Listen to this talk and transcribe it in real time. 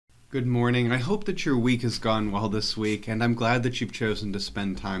Good morning. I hope that your week has gone well this week, and I'm glad that you've chosen to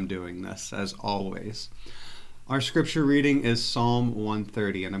spend time doing this, as always. Our scripture reading is Psalm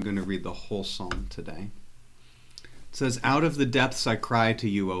 130, and I'm going to read the whole psalm today. It says, "Out of the depths I cry to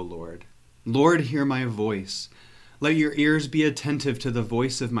you, O Lord. Lord, hear my voice. Let your ears be attentive to the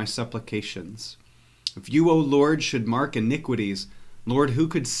voice of my supplications. If you, O Lord, should mark iniquities, Lord, who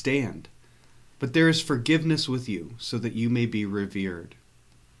could stand? But there is forgiveness with you, so that you may be revered.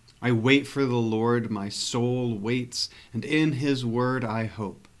 I wait for the Lord, my soul waits, and in his word I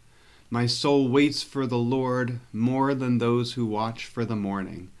hope. My soul waits for the Lord more than those who watch for the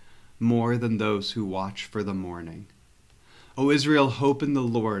morning, more than those who watch for the morning. O Israel, hope in the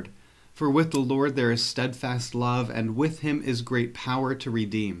Lord, for with the Lord there is steadfast love, and with him is great power to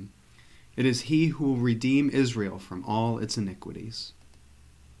redeem. It is he who will redeem Israel from all its iniquities."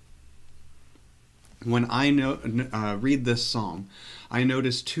 When I read this psalm, I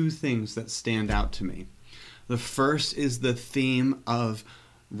notice two things that stand out to me. The first is the theme of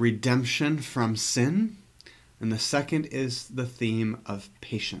redemption from sin, and the second is the theme of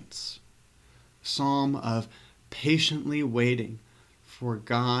patience. Psalm of patiently waiting for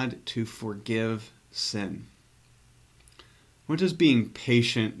God to forgive sin. What does being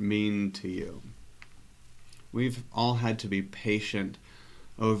patient mean to you? We've all had to be patient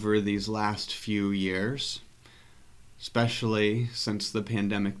over these last few years, especially since the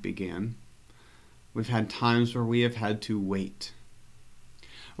pandemic began. We've had times where we have had to wait.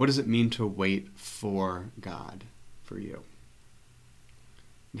 What does it mean to wait for God for you?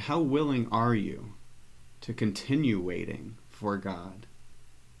 And how willing are you to continue waiting for God?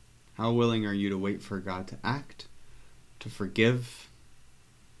 How willing are you to wait for God to act, to forgive,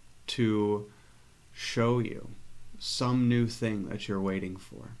 to show you some new thing that you're waiting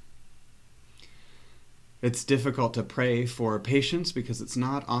for? It's difficult to pray for patience because it's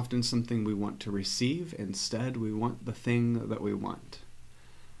not often something we want to receive. Instead, we want the thing that we want.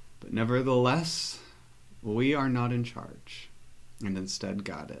 But nevertheless, we are not in charge, and instead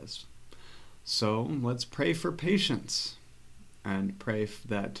God is. So let's pray for patience and pray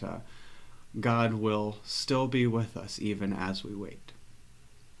that God will still be with us even as we wait.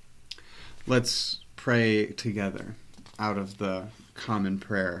 Let's pray together out of the Common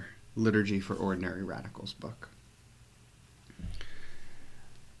Prayer Liturgy for Ordinary Radicals book.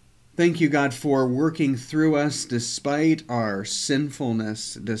 Thank you, God, for working through us despite our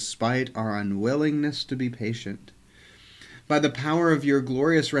sinfulness, despite our unwillingness to be patient. By the power of your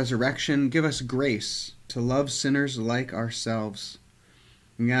glorious resurrection, give us grace to love sinners like ourselves.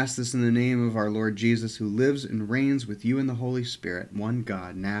 We ask this in the name of our Lord Jesus, who lives and reigns with you in the Holy Spirit, one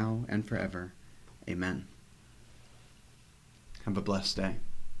God, now and forever. Amen. Have a blessed day.